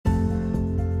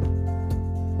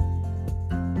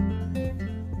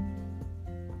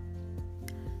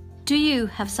Do you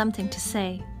have something to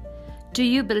say? Do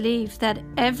you believe that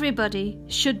everybody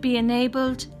should be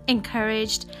enabled,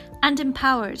 encouraged, and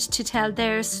empowered to tell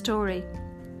their story?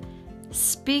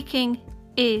 Speaking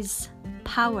is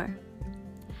power.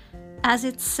 As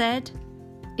it's said,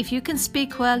 if you can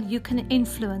speak well, you can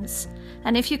influence.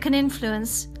 And if you can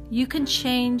influence, you can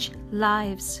change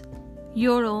lives,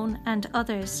 your own and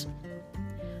others.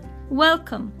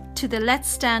 Welcome to the Let's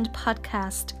Stand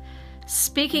podcast,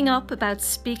 speaking up about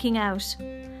speaking out.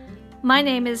 My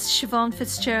name is Siobhan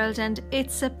Fitzgerald, and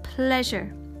it's a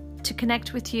pleasure to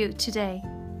connect with you today.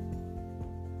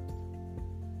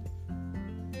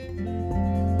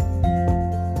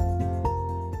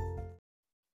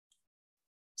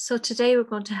 So today we're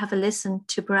going to have a listen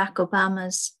to Barack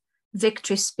Obama's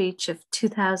victory speech of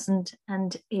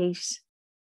 2008.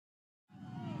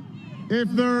 If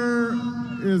there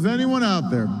is anyone out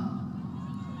there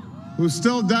who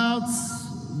still doubts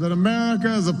that America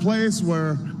is a place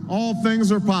where all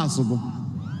things are possible,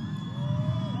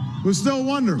 who still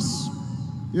wonders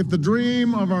if the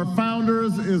dream of our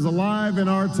founders is alive in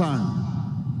our time,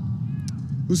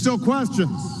 who still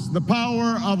questions the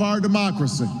power of our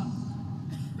democracy,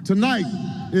 tonight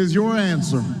is your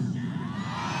answer.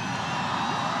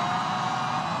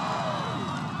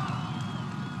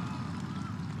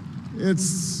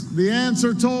 It's the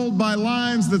answer told by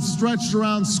lines that stretched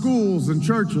around schools and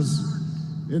churches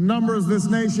in numbers this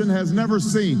nation has never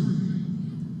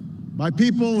seen, by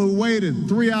people who waited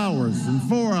 3 hours and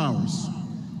 4 hours,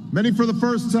 many for the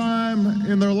first time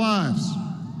in their lives,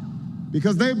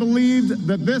 because they believed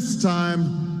that this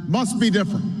time must be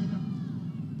different,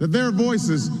 that their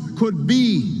voices could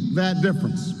be that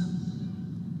difference.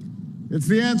 It's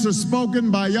the answer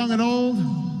spoken by young and old,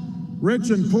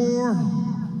 rich and poor,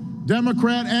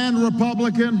 Democrat and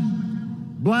Republican,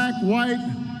 black, white,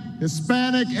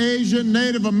 Hispanic, Asian,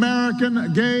 Native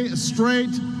American, gay,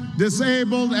 straight,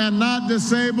 disabled and not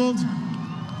disabled,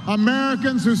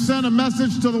 Americans who sent a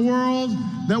message to the world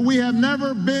that we have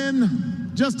never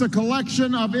been just a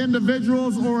collection of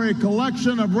individuals or a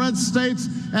collection of red states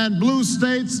and blue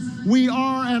states. We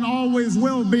are and always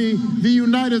will be the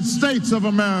United States of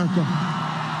America.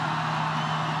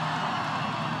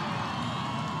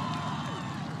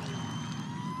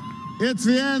 It's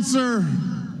the answer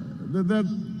that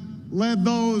led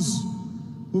those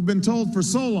who've been told for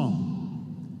so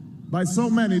long by so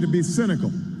many to be cynical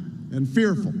and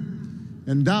fearful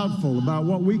and doubtful about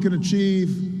what we can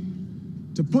achieve,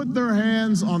 to put their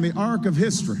hands on the arc of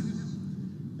history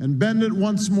and bend it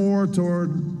once more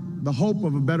toward the hope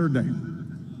of a better day.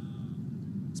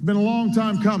 It's been a long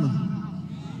time coming,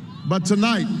 but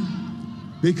tonight,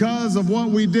 because of what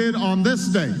we did on this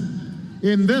day,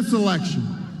 in this election,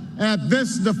 at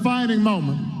this defining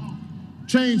moment,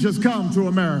 change has come to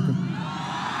America.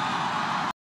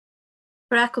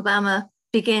 Barack Obama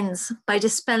begins by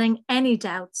dispelling any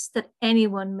doubts that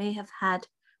anyone may have had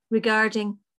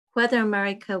regarding whether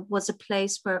America was a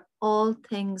place where all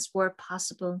things were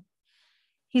possible.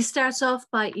 He starts off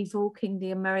by evoking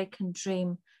the American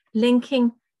dream,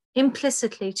 linking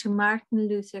implicitly to Martin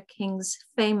Luther King's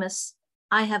famous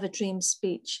 "I Have a Dream"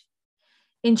 speech.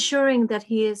 Ensuring that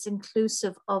he is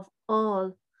inclusive of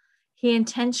all, he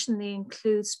intentionally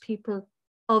includes people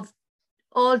of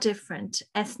all different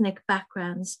ethnic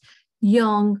backgrounds,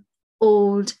 young,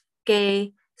 old,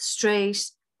 gay, straight,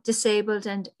 disabled,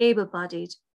 and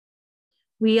able-bodied.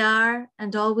 We are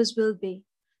and always will be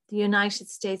the United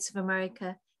States of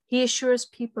America. He assures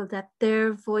people that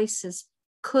their voices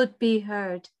could be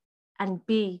heard and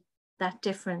be that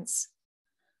difference.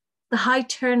 The high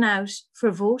turnout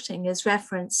for voting is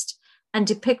referenced and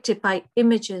depicted by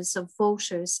images of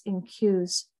voters in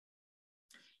queues.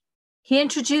 He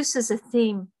introduces a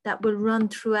theme that will run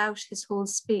throughout his whole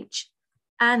speech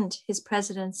and his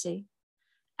presidency,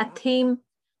 a theme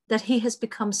that he has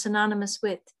become synonymous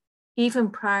with even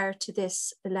prior to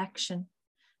this election,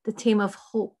 the theme of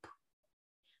hope.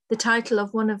 The title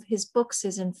of one of his books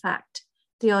is, in fact,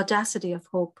 The Audacity of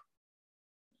Hope.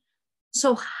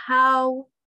 So how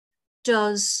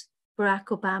does Barack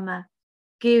Obama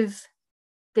give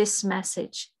this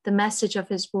message, the message of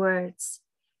his words?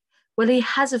 Well, he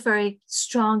has a very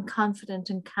strong, confident,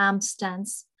 and calm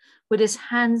stance with his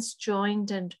hands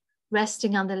joined and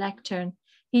resting on the lectern.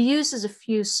 He uses a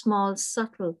few small,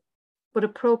 subtle, but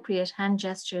appropriate hand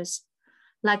gestures,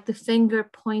 like the finger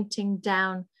pointing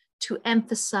down to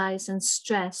emphasize and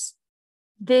stress,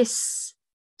 this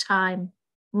time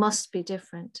must be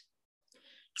different.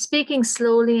 Speaking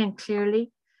slowly and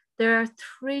clearly, there are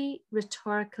 3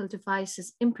 rhetorical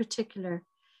devices in particular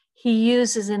he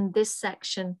uses in this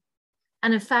section,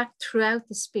 and in fact throughout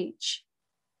the speech.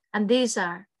 And these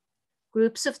are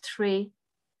groups of three,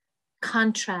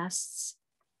 contrasts,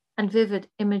 and vivid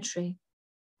imagery.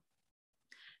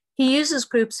 He uses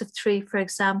groups of three, for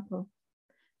example,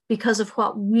 because of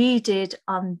what we did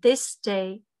on this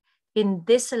day, in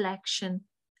this election,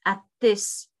 at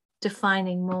this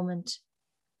defining moment.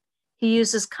 He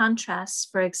uses contrasts,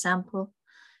 for example,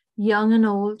 young and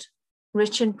old,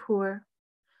 rich and poor,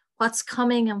 what's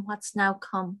coming and what's now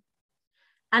come.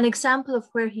 An example of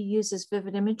where he uses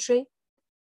vivid imagery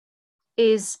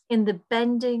is in the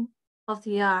bending of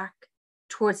the arc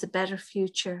towards a better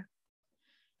future.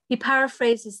 He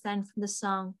paraphrases then from the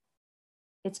song,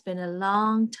 "It's been a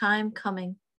long time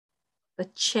coming,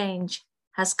 but change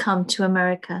has come to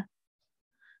America."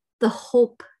 The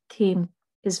hope theme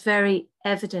is very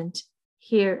evident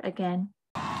here again.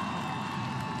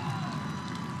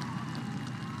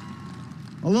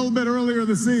 A little bit earlier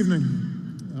this evening,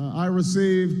 I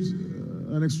received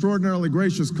an extraordinarily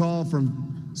gracious call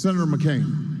from Senator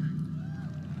McCain.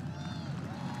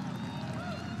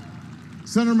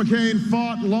 Senator McCain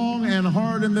fought long and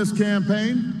hard in this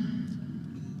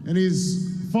campaign, and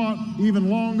he's fought even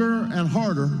longer and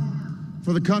harder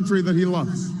for the country that he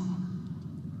loves.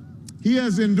 He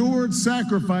has endured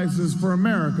sacrifices for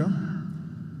America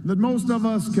that most of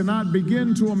us cannot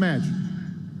begin to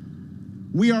imagine.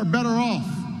 We are better off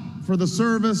for the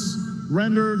service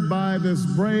rendered by this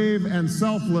brave and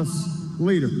selfless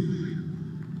leader.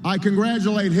 I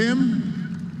congratulate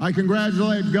him. I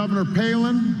congratulate Governor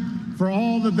Palin for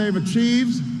all that they've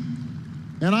achieved,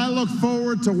 and I look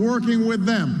forward to working with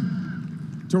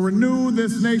them to renew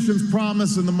this nation's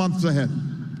promise in the months ahead.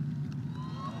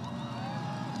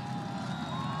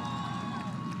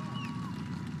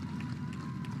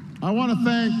 I want to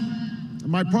thank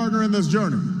my partner in this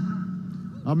journey,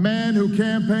 a man who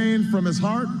campaigned from his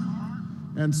heart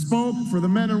and spoke for the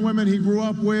men and women he grew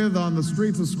up with on the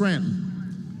streets of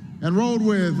Scranton and rode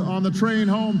with on the train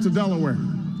home to Delaware,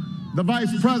 the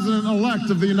Vice President-elect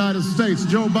of the United States,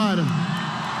 Joe Biden.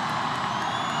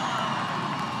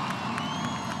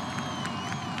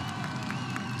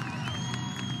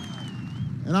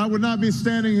 And I would not be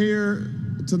standing here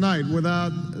tonight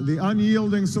without the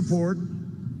unyielding support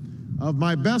of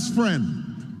my best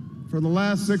friend for the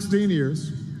last 16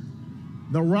 years,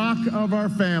 the rock of our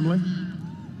family,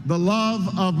 the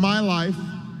love of my life,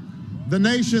 the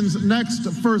nation's next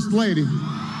First Lady,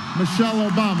 Michelle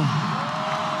Obama.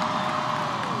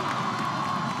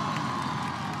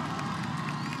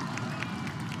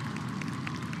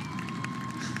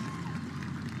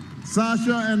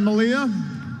 Sasha and Malia,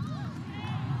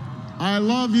 I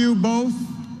love you both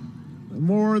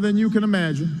more than you can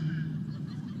imagine.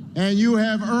 And you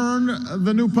have earned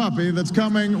the new puppy that's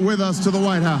coming with us to the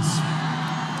White House.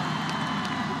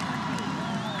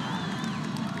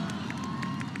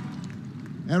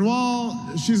 And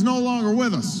while she's no longer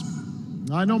with us,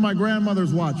 I know my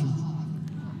grandmother's watching,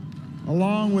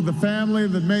 along with the family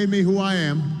that made me who I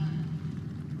am.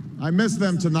 I miss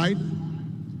them tonight.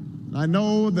 I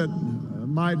know that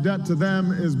my debt to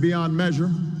them is beyond measure.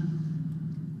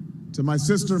 To my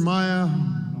sister Maya,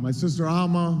 my sister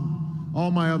Alma, all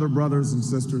my other brothers and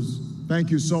sisters, thank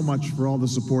you so much for all the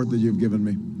support that you've given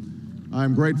me. I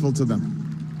am grateful to them.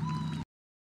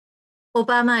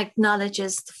 Obama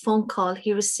acknowledges the phone call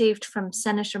he received from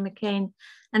Senator McCain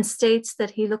and states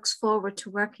that he looks forward to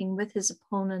working with his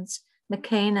opponents,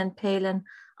 McCain and Palin,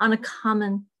 on a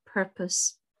common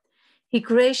purpose. He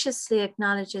graciously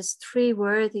acknowledges three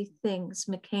worthy things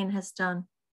McCain has done.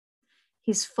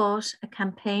 He's fought a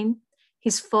campaign,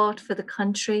 he's fought for the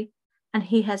country, and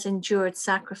he has endured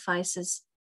sacrifices.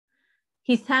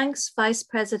 He thanks Vice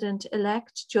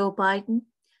President-elect Joe Biden,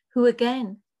 who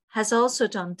again has also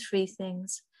done three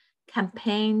things: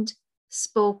 campaigned,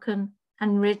 spoken,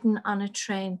 and ridden on a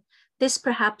train. This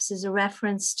perhaps is a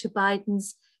reference to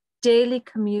Biden's daily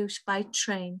commute by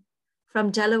train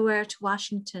from Delaware to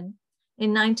Washington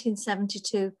in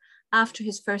 1972 after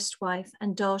his first wife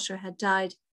and daughter had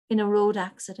died in a road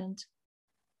accident.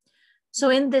 So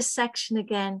in this section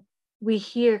again, we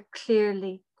hear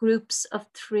clearly groups of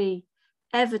three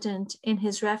evident in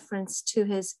his reference to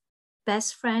his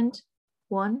best friend,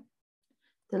 1,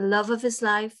 the love of his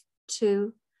life,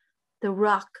 2, the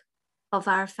rock of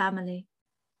our family,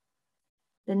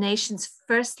 the nation's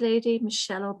First Lady,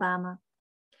 Michelle Obama.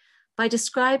 By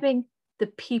describing the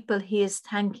people he is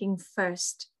thanking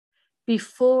first,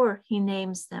 before he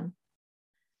names them,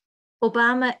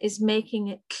 Obama is making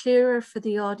it clearer for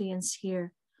the audience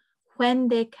here when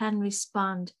they can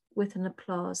respond with an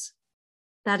applause.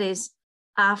 That is,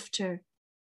 after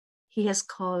he has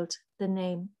called the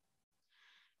name.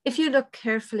 If you look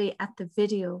carefully at the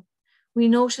video, we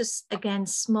notice again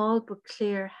small but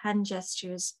clear hand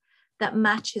gestures that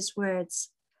match his words,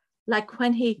 like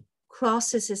when he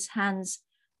crosses his hands,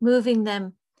 moving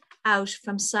them out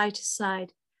from side to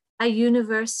side, a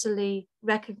universally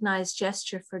recognized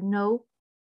gesture for no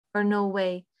or no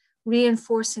way,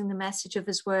 reinforcing the message of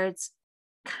his words,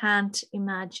 can't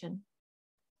imagine.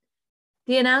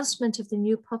 The announcement of the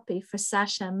new puppy for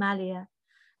Sasha and Malia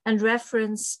and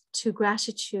reference to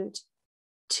gratitude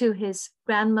to his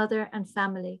grandmother and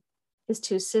family, his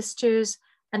two sisters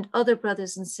and other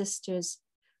brothers and sisters,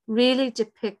 really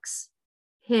depicts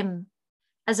him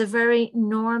as a very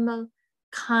normal,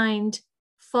 kind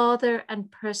father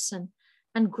and person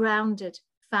and grounded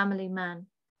family man.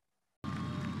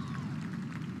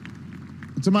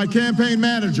 To my campaign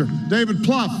manager, David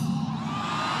Plouffe.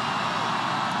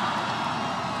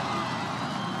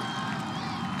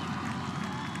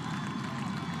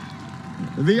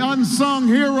 The unsung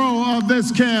hero of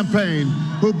this campaign,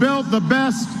 who built the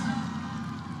best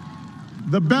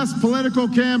political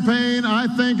campaign, I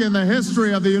think, in the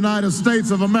history of the United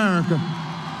States of America.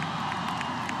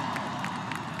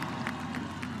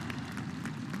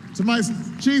 To my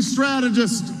chief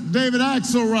strategist, David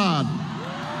Axelrod,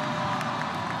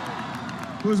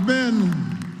 who's been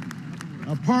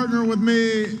a partner with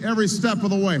me every step of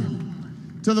the way.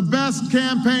 To the best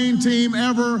campaign team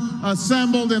ever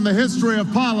assembled in the history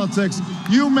of politics,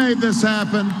 you made this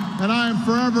happen, and I am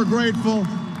forever grateful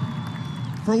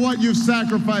for what you've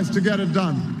sacrificed to get it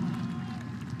done.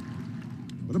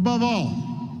 But above all,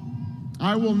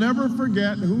 I will never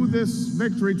forget who this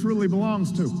victory truly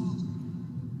belongs to.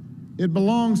 It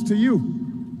belongs to you.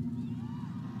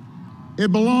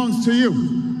 It belongs to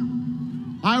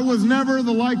you. I was never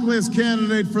the likeliest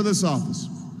candidate for this office.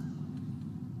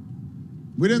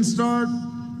 We didn't start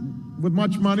with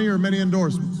much money or many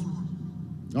endorsements.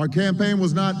 Our campaign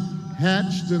was not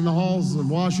hatched in the halls of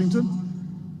Washington.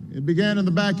 It began in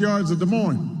the backyards of Des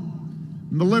Moines,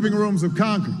 in the living rooms of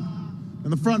Concord,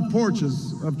 and the front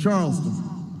porches of Charleston.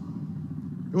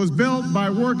 It was built by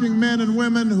working men and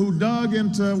women who dug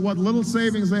into what little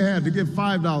savings they had to give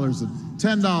 $5 and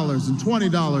 $10 and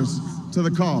 $20 to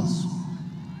the cause.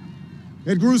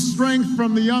 It grew strength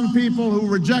from the young people who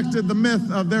rejected the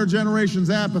myth of their generation's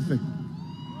apathy,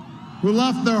 who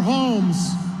left their homes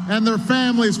and their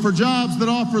families for jobs that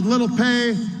offered little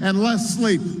pay and less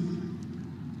sleep.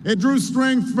 It drew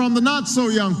strength from the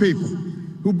not-so-young people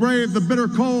who braved the bitter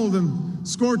cold and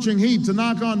scorching heat to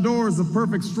knock on doors of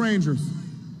perfect strangers,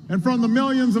 and from the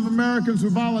millions of Americans who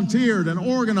volunteered and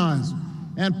organized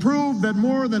and proved that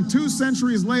more than 2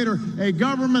 centuries later, a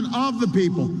government of the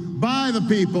people, by the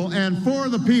people, and for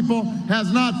the people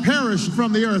has not perished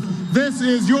from the earth. This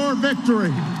is your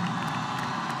victory.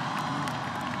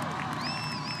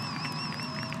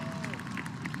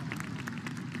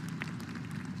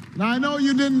 Now, I know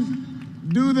you didn't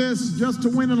do this just to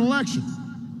win an election.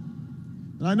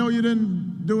 And I know you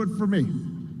didn't do it for me.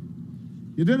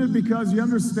 You did it because you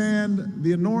understand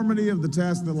the enormity of the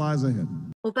task that lies ahead.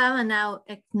 Obama now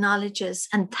acknowledges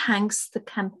and thanks the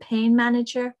campaign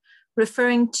manager,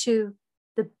 referring to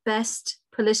the best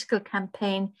political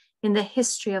campaign in the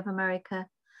history of America,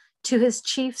 to his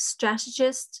chief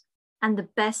strategist and the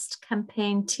best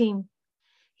campaign team.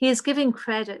 He is giving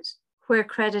credit where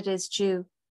credit is due.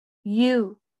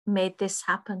 You made this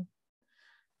happen.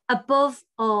 Above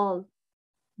all,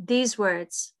 these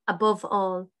words, above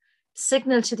all,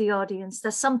 signal to the audience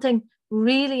that something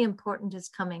really important is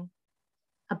coming.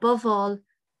 Above all,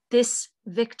 this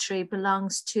victory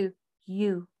belongs to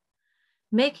you.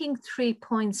 Making 3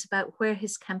 points about where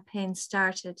his campaign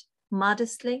started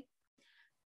modestly.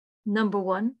 Number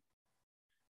 1,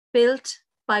 built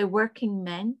by working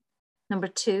men. Number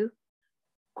 2,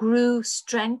 grew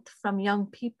strength from young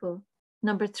people.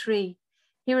 Number 3,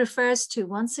 he refers to,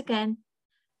 once again,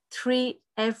 3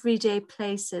 everyday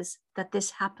places that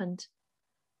this happened: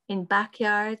 in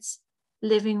backyards,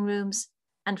 living rooms,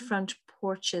 and front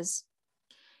porches.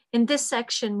 In this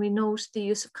section, we note the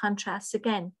use of contrasts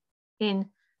again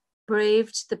in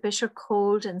braved the bitter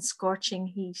cold and scorching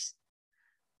heat.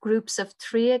 Groups of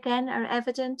 3 again are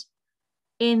evident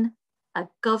in a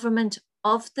government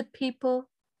of the people,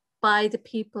 by the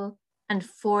people, and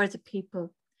for the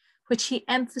people, which he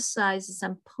emphasizes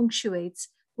and punctuates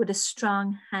with a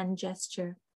strong hand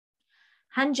gesture.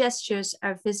 Hand gestures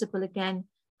are visible again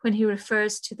when he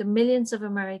refers to the millions of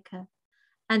America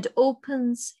and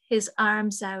opens his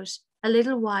arms out a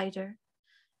little wider,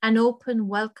 an open,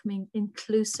 welcoming,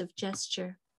 inclusive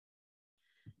gesture.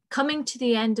 Coming to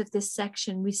the end of this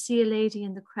section, we see a lady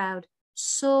in the crowd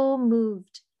so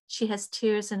moved she has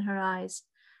tears in her eyes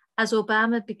as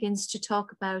Obama begins to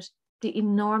talk about the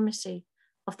enormity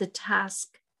of the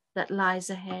task that lies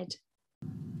ahead.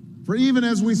 For even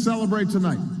as we celebrate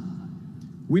tonight,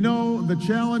 we know the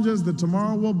challenges that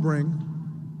tomorrow will bring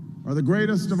are the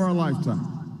greatest of our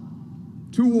lifetime.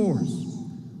 2 wars,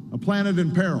 a planet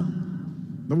in peril,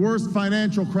 the worst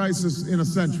financial crisis in a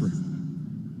century.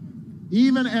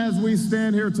 Even as we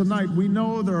stand here tonight, we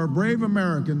know there are brave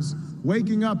Americans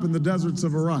waking up in the deserts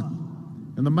of Iraq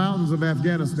and the mountains of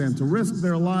Afghanistan to risk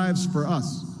their lives for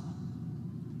us.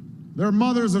 There are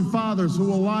mothers and fathers who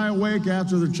will lie awake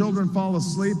after their children fall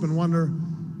asleep and wonder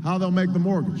how they'll make the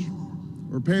mortgage,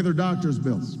 or pay their doctor's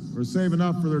bills, or save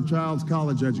enough for their child's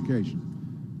college education.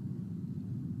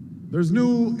 There's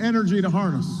new energy to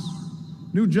harness,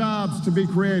 new jobs to be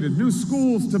created, new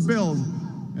schools to build,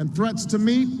 and threats to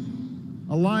meet,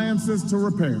 alliances to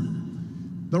repair.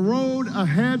 The road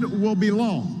ahead will be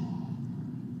long.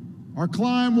 Our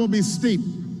climb will be steep.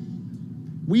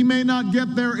 We may not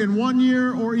get there in 1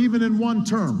 year or even in 1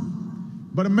 term.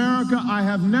 But America, I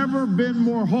have never been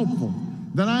more hopeful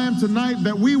than I am tonight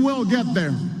that we will get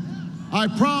there. I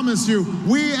promise you,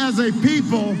 we as a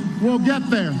people will get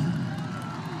there.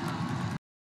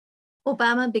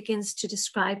 Obama begins to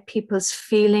describe people's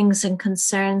feelings and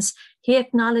concerns. He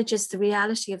acknowledges the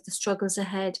reality of the struggles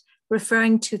ahead,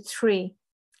 referring to 3.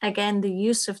 Again, the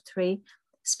use of 3,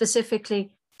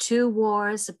 specifically 2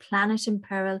 wars, a planet in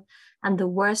peril, and the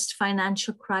worst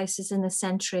financial crisis in a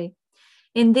century.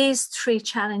 In these 3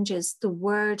 challenges, the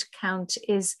word count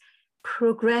is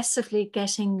progressively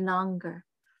getting longer.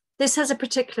 This has a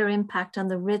particular impact on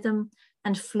the rhythm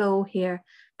and flow here,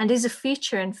 and is a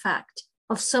feature, in fact,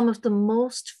 of some of the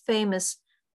most famous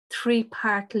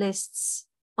 3-part lists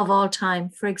of all time.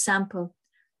 For example,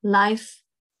 life,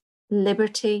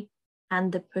 liberty,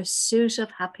 and the pursuit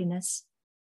of happiness.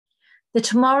 The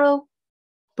tomorrow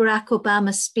Barack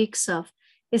Obama speaks of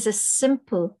is a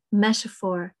simple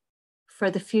metaphor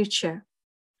for the future.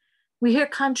 We hear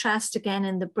contrast again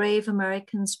in the brave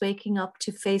Americans waking up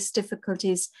to face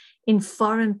difficulties in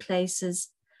foreign places,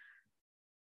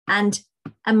 and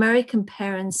American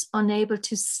parents unable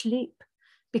to sleep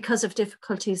because of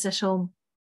difficulties at home.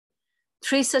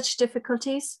 3 such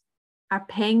difficulties are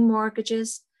paying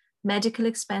mortgages, medical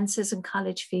expenses, and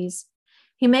college fees.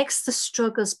 He makes the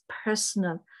struggles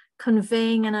personal,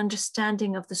 conveying an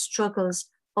understanding of the struggles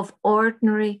of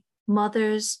ordinary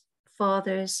mothers,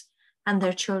 fathers, and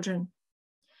their children.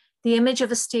 The image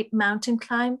of a steep mountain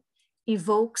climb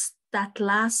evokes that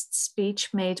last speech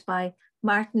made by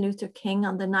Martin Luther King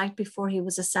on the night before he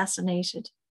was assassinated.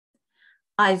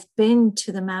 "I've been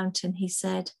to the mountain," he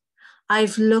said.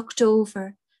 "I've looked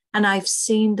over and I've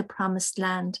seen the promised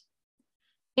land."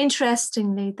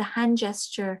 Interestingly, the hand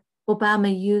gesture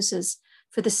Obama uses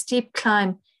for the steep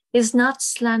climb is not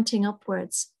slanting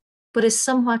upwards, but is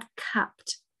somewhat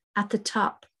capped at the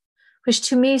top, which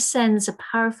to me sends a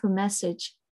powerful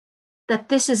message that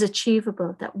this is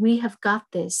achievable, that we have got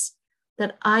this,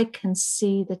 that I can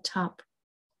see the top.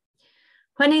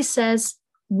 When he says,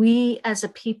 "we as a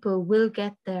people will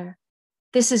get there,"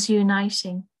 this is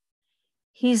uniting.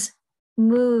 He's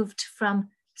moved from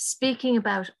speaking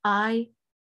about I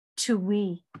to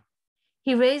we.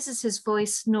 He raises his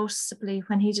voice noticeably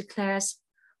when he declares,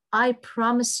 "I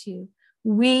promise you,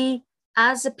 we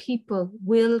as a people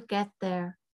will get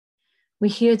there." We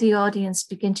hear the audience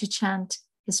begin to chant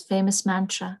his famous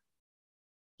mantra,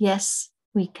 "Yes,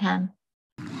 we can."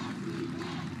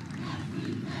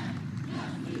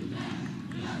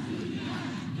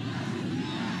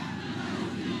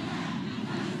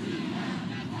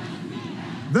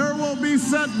 There will be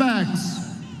setbacks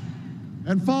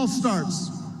and false starts.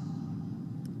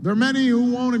 There are many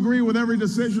who won't agree with every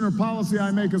decision or policy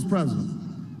I make as president.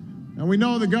 And we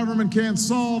know the government can't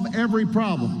solve every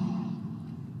problem.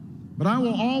 But I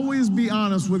will always be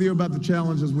honest with you about the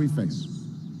challenges we face.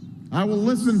 I will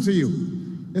listen to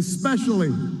you,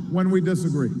 especially when we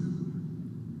disagree.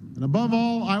 And above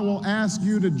all, I will ask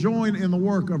you to join in the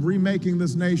work of remaking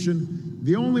this nation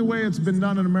the only way it's been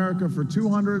done in America for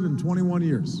 221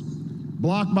 years.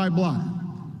 Block by block,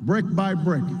 brick by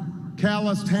brick,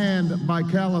 calloused hand by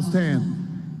calloused hand.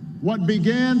 What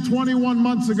began 21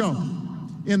 months ago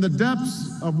in the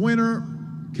depths of winter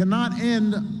cannot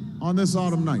end on this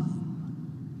autumn night.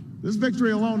 This victory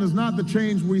alone is not the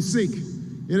change we seek.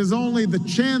 It is only the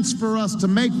chance for us to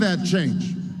make that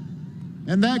change.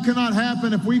 And that cannot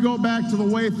happen if we go back to the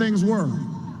way things were.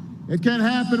 It can't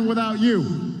happen without you,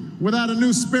 without a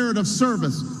new spirit of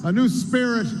service, a new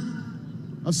spirit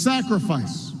of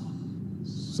sacrifice.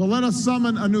 So let us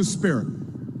summon a new spirit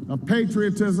of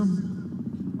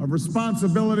patriotism, of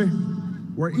responsibility,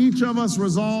 where each of us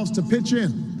resolves to pitch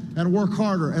in and work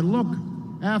harder and look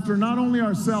after not only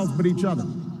ourselves, but each other.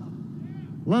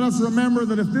 Let us remember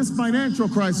that if this financial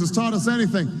crisis taught us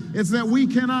anything, it's that we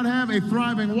cannot have a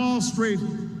thriving Wall Street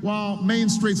while Main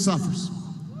Street suffers.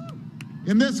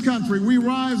 In this country, we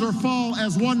rise or fall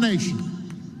as one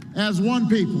nation, as one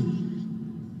people.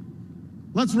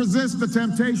 Let's resist the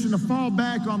temptation to fall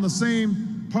back on the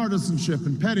same partisanship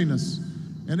and pettiness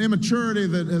and immaturity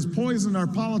that has poisoned our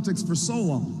politics for so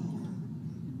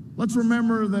long. Let's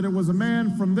remember that it was a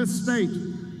man from this state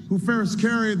who first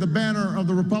carried the banner of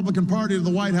the Republican Party to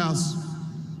the White House,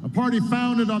 a party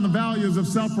founded on the values of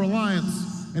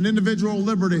self-reliance and individual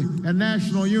liberty and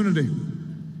national unity.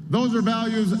 Those are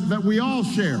values that we all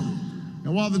share.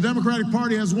 And while the Democratic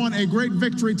Party has won a great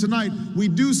victory tonight, we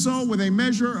do so with a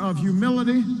measure of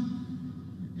humility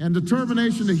and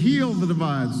determination to heal the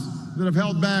divides that have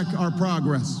held back our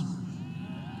progress.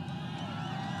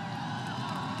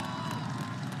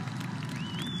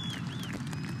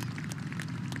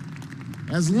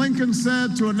 As Lincoln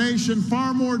said to a nation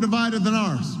far more divided than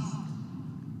ours,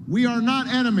 we are not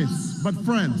enemies, but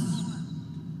friends.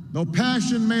 Though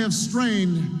passion may have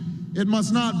strained, it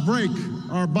must not break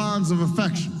our bonds of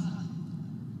affection.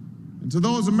 And to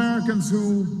those Americans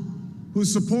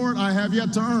whose support I have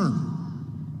yet to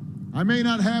earn, I may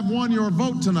not have won your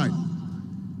vote tonight,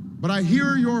 but I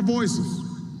hear your voices.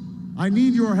 I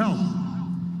need your help,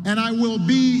 and I will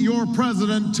be your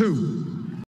president too.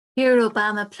 Here,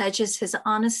 Obama pledges his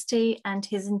honesty and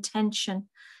his intention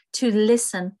to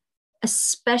listen,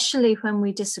 especially when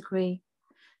we disagree.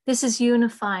 This is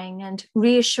unifying and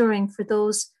reassuring for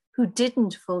those who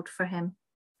didn't vote for him.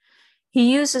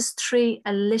 He uses 3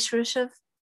 alliterative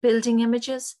building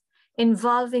images,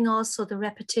 involving also the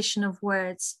repetition of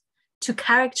words, to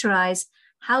characterize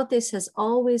how this has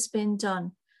always been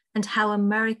done and how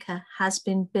America has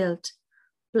been built,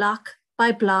 block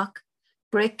by block,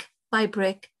 brick by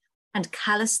brick, and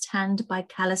calloused hand by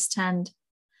calloused hand.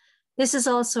 This is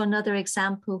also another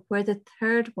example where the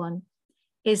third one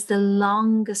is the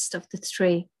longest of the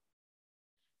 3.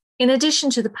 In addition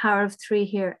to the power of 3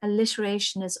 here,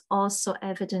 alliteration is also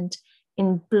evident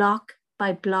in block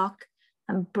by block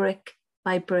and brick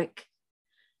by brick.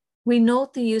 We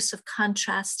note the use of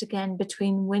contrast again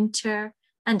between winter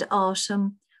and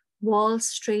autumn, Wall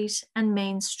Street and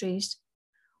Main Street,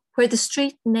 where the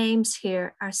street names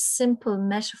here are simple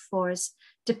metaphors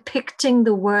depicting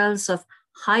the worlds of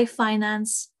high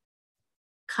finance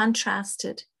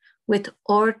contrasted with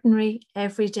ordinary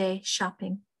everyday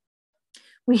shopping.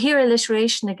 We hear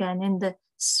alliteration again in the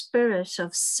spirit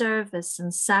of service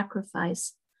and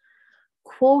sacrifice.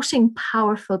 Quoting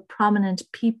powerful, prominent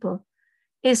people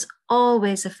is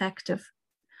always effective.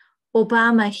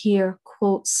 Obama here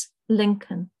quotes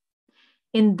Lincoln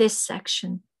in this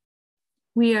section.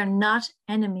 We are not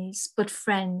enemies, but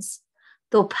friends.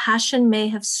 Though passion may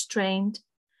have strained,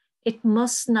 it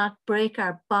must not break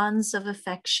our bonds of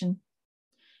affection.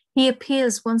 He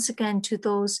appeals once again to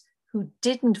those who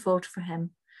didn't vote for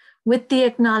him with the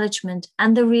acknowledgement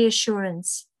and the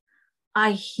reassurance,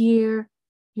 I hear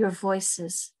your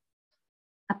voices.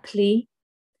 A plea,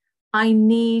 I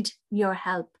need your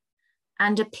help,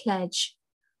 and a pledge,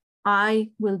 I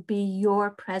will be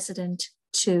your president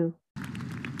too.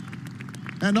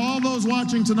 And all those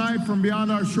watching tonight from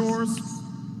beyond our shores,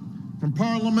 from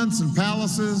parliaments and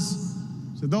palaces,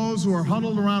 to those who are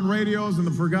huddled around radios in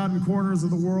the forgotten corners of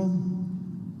the world,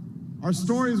 our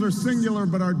stories are singular,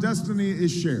 but our destiny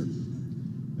is shared.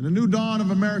 And a new dawn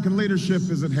of American leadership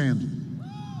is at hand.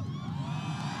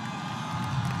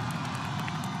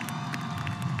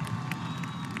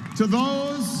 To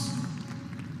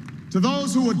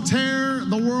those who would tear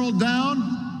the world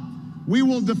down, we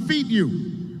will defeat you.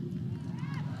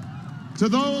 To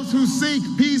those who seek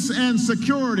peace and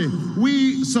security,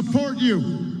 we support you.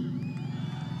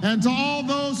 And to all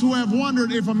those who have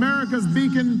wondered if America's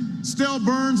beacon still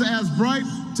burns as bright,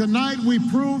 tonight we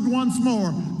proved once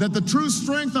more that the true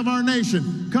strength of our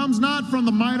nation comes not from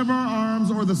the might of our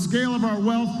arms or the scale of our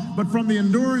wealth, but from the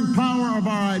enduring power of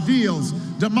our ideals,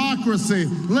 democracy,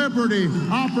 liberty,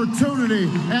 opportunity,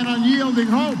 and unyielding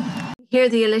hope. Hear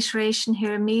the alliteration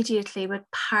here immediately with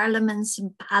parliaments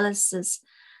and palaces,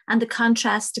 and the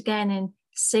contrast again in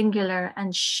singular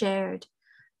and shared.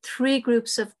 3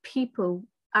 groups of people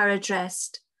are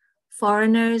addressed: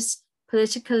 foreigners,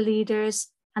 political leaders,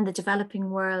 and the developing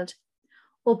world.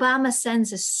 Obama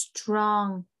sends a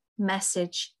strong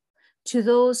message to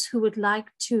those who would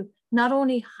like to not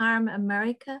only harm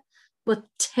America, but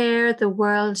tear the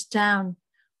world down.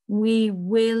 We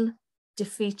will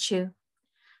defeat you.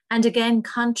 And again,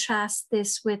 contrast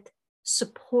this with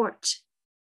support.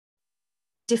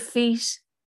 Defeat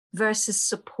versus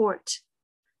support.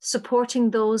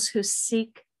 supporting those who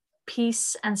seek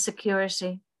peace and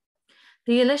security.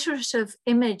 The alliterative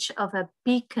image of a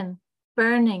beacon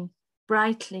burning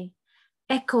brightly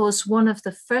echoes one of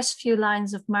the first few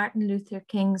lines of Martin Luther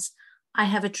King's I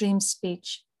Have a Dream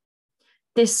speech.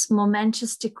 This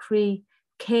momentous decree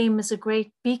came as a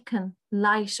great beacon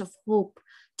light of hope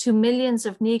to millions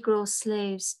of Negro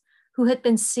slaves who had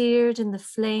been seared in the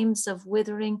flames of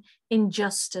withering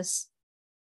injustice.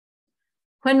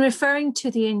 When referring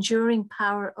to the enduring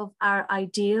power of our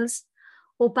ideals,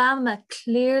 Obama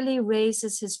clearly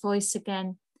raises his voice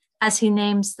again as he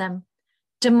names them: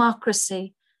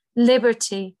 democracy,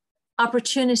 liberty,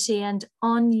 opportunity, and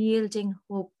unyielding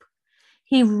hope.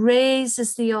 He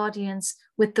raises the audience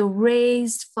with the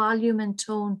raised volume and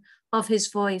tone of his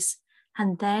voice,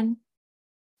 and then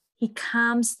he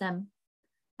calms them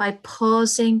by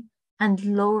pausing and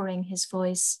lowering his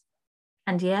voice.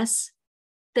 And yes,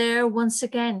 there once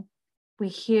again, we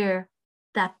hear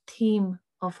that theme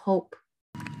of hope.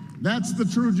 That's the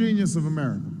true genius of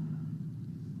America,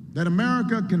 that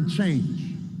America can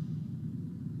change.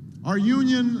 Our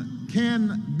union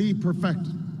can be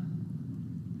perfected.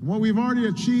 What we've already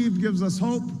achieved gives us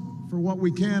hope for what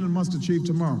we can and must achieve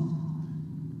tomorrow.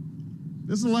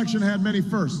 This election had many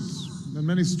firsts and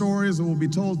many stories that will be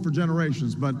told for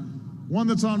generations, but one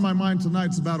that's on my mind tonight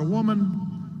is about a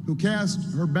woman who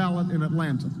cast her ballot in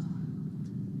Atlanta.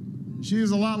 She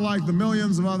is a lot like the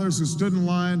millions of others who stood in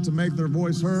line to make their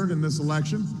voice heard in this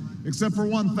election, except for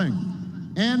one thing.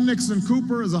 Ann Nixon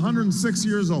Cooper is 106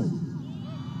 years old.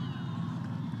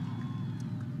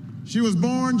 She was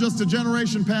born just a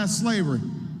generation past slavery,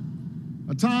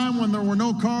 a time when there were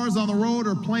no cars on the road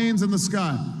or planes in the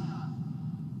sky,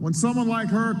 when someone like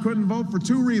her couldn't vote for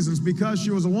two reasons: because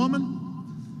she was a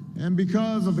woman and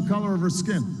because of the color of her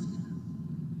skin.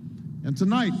 And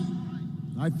tonight,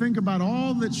 I think about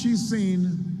all that she's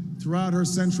seen throughout her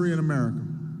century in America: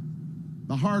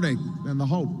 the heartache and the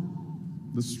hope,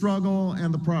 the struggle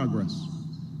and the progress,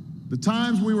 the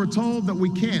times we were told that we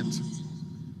can't,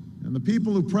 and the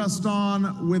people who pressed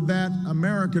on with that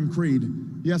American creed: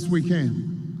 yes, we can.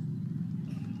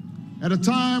 At a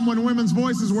time when women's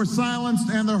voices were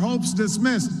silenced and their hopes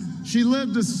dismissed, she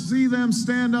lived to see them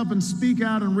stand up and speak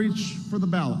out and reach for the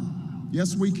ballot.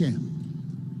 Yes, we can.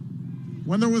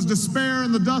 When there was despair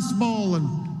in the Dust Bowl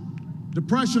and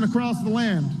depression across the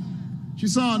land, she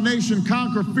saw a nation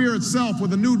conquer fear itself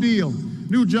with a new deal,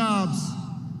 new jobs,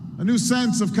 a new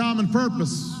sense of common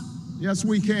purpose. Yes,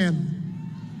 we can.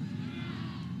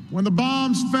 When the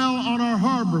bombs fell on our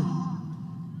harbor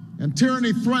and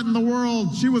tyranny threatened the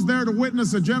world, she was there to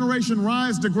witness a generation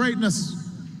rise to greatness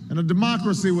and a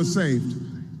democracy was saved.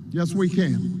 Yes, we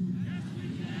can.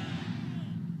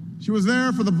 She was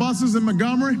there for the buses in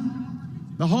Montgomery,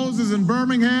 the hoses in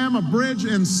Birmingham, a bridge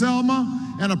in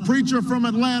Selma, and a preacher from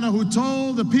Atlanta who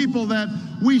told the people that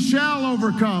we shall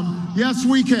overcome. Yes,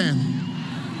 we can.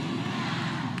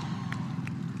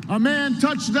 A man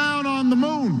touched down on the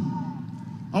moon.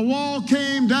 A wall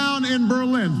came down in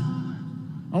Berlin.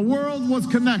 A world was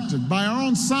connected by our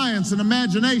own science and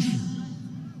imagination.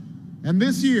 And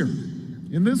this year,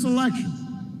 in this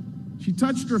election, she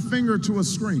touched her finger to a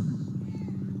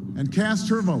screen and cast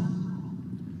her vote.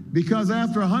 Because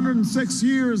after 106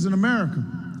 years in America,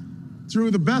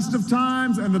 through the best of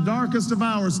times and the darkest of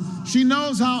hours, she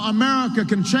knows how America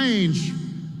can change.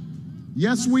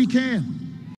 Yes, we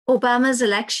can. Obama's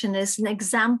election is an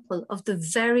example of the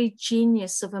very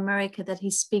genius of America that he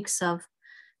speaks of,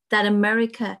 that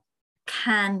America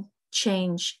can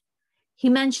change. He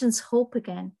mentions hope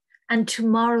again and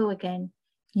tomorrow again,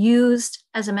 used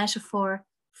as a metaphor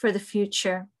for the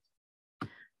future.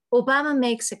 Obama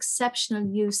makes exceptional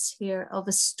use here of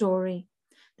a story,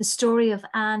 the story of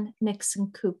Ann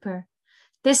Nixon Cooper.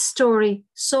 This story,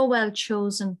 so well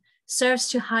chosen, serves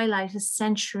to highlight a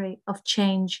century of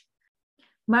change.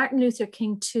 Martin Luther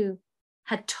King, too,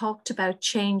 had talked about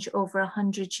change over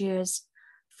 100 years,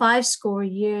 50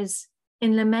 years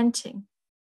in lamenting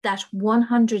that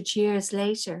 100 years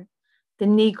later, the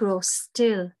Negro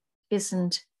still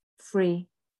isn't free.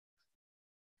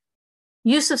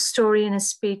 Use of story in a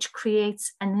speech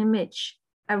creates an image,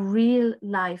 a real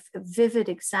life, a vivid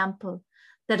example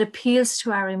that appeals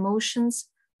to our emotions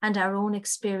and our own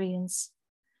experience,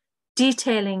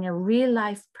 detailing a real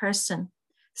life person,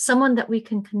 someone that we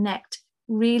can connect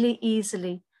really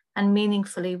easily and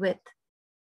meaningfully with.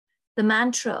 The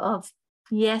mantra of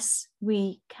yes,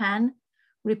 we can,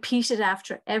 repeated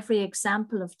after every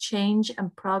example of change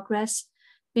and progress,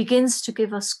 begins to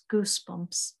give us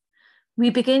goosebumps. We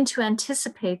begin to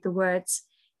anticipate the words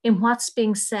in what's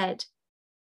being said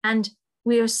and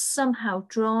we are somehow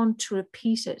drawn to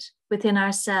repeat it within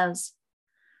ourselves.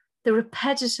 The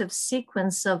repetitive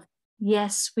sequence of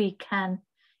 "yes, we can"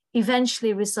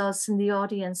 eventually results in the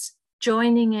audience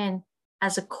joining in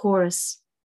as a chorus.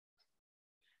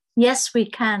 "Yes, we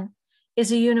can"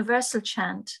 is a universal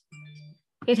chant.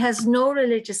 It has no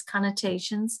religious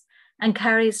connotations and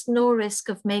carries no risk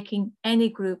of making any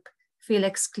group feel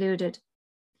excluded.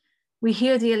 We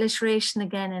hear the alliteration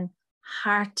again in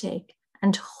heartache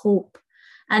and hope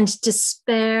and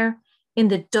despair, in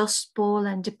the Dust Bowl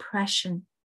and depression.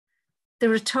 The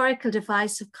rhetorical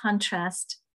device of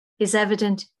contrast is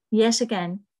evident yet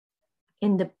again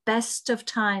in the best of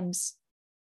times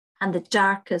and the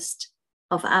darkest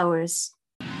of hours.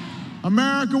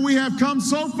 America, we have come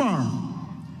so far.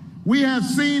 We have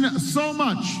seen so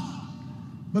much,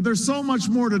 but there's so much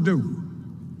more to do.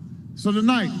 So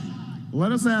tonight,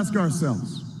 let us ask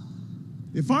ourselves,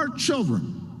 if our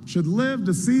children should live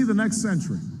to see the next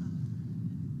century,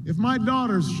 if my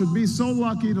daughters should be so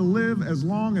lucky to live as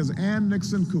long as Ann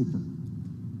Nixon Cooper,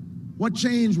 what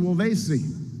change will they see?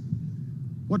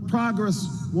 What progress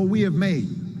will we have made?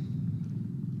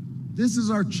 This is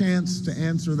our chance to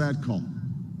answer that call.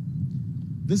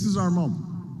 This is our moment.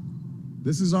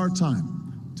 This is our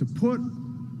time to put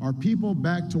our people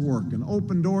back to work and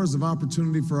open doors of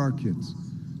opportunity for our kids,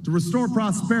 to restore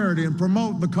prosperity and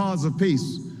promote the cause of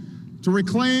peace, to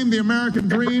reclaim the American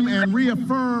dream and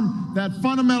reaffirm that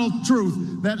fundamental truth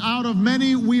that out of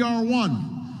many we are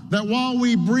one, that while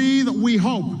we breathe, we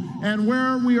hope, and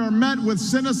where we are met with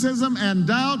cynicism and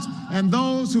doubt and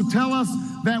those who tell us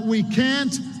that we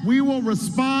can't, we will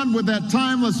respond with that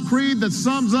timeless creed that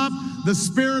sums up the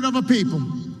spirit of a people.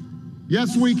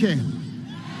 Yes, we can.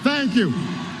 Thank you.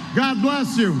 God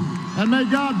bless you, and may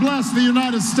God bless the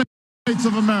United States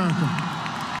of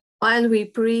America. While we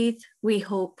breathe, we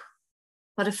hope.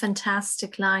 What a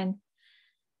fantastic line.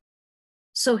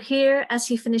 So here, as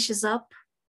he finishes up,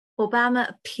 Obama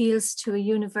appeals to a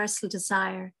universal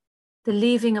desire, the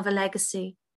leaving of a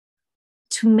legacy,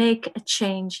 to make a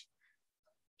change.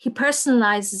 He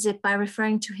personalizes it by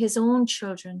referring to his own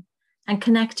children and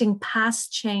connecting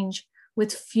past change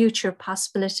with future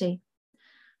possibility.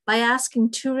 By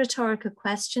asking two rhetorical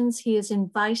questions, he is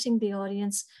inviting the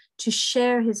audience to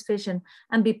share his vision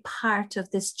and be part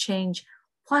of this change.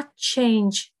 What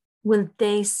change will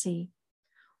they see?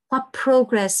 What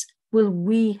progress will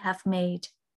we have made?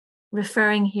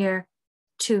 Referring here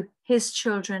to his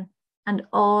children and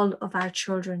all of our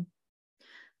children.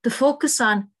 The focus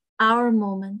on our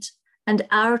moment and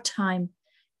our time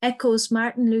echoes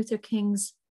Martin Luther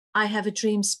King's "I Have a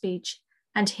Dream" speech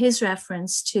and his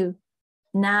reference to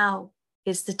 "now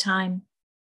is the time."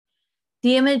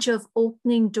 The image of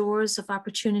opening doors of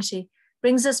opportunity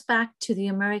brings us back to the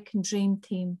American Dream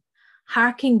theme,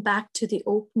 harking back to the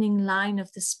opening line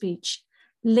of the speech,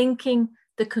 linking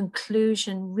the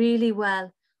conclusion really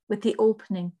well with the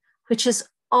opening, which is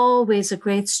always a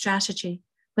great strategy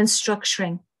when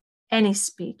structuring any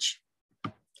speech.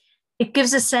 It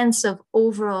gives a sense of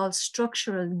overall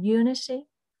structural unity,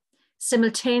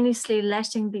 simultaneously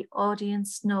letting the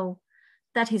audience know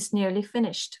that he's nearly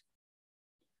finished.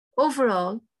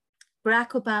 Overall,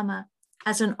 Barack Obama,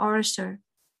 as an orator,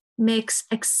 makes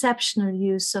exceptional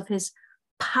use of his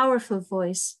powerful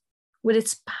voice with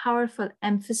its powerful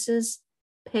emphasis,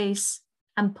 pace,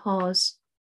 and pause.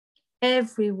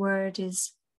 Every word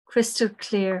is crystal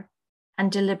clear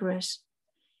and deliberate.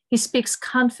 He speaks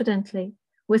confidently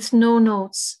with no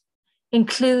notes,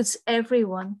 includes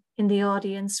everyone in the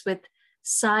audience with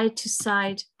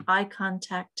side-to-side eye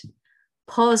contact,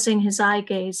 pausing his eye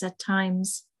gaze at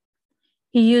times.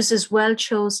 He uses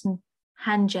well-chosen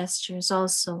hand gestures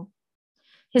also.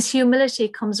 His humility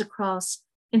comes across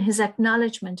in his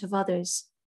acknowledgement of others.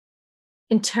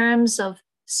 In terms of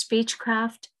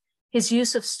speechcraft, his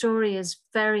use of story is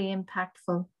very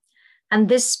impactful, and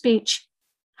this speech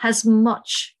has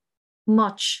much,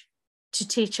 much to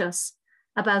teach us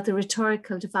about the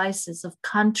rhetorical devices of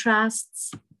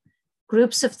contrasts,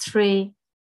 groups of three,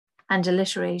 and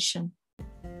alliteration.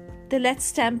 The Let's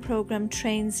Stand programme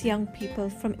trains young people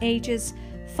from ages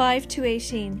 5 to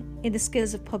 18 in the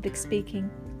skills of public speaking.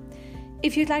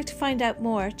 If you'd like to find out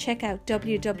more, check out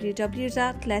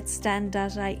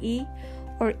www.letsstand.ie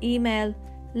or email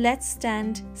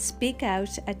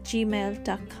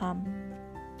letsstandspeakout@gmail.com.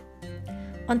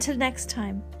 Until next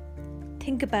time,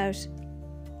 think about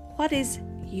what is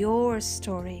your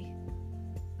story.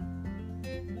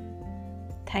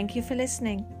 Thank you for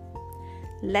listening.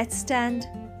 Let's stand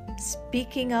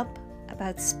speaking up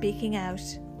about speaking out.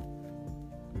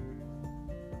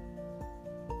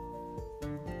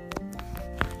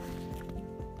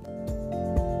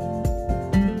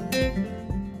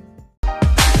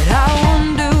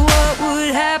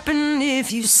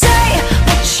 If you say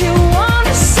what you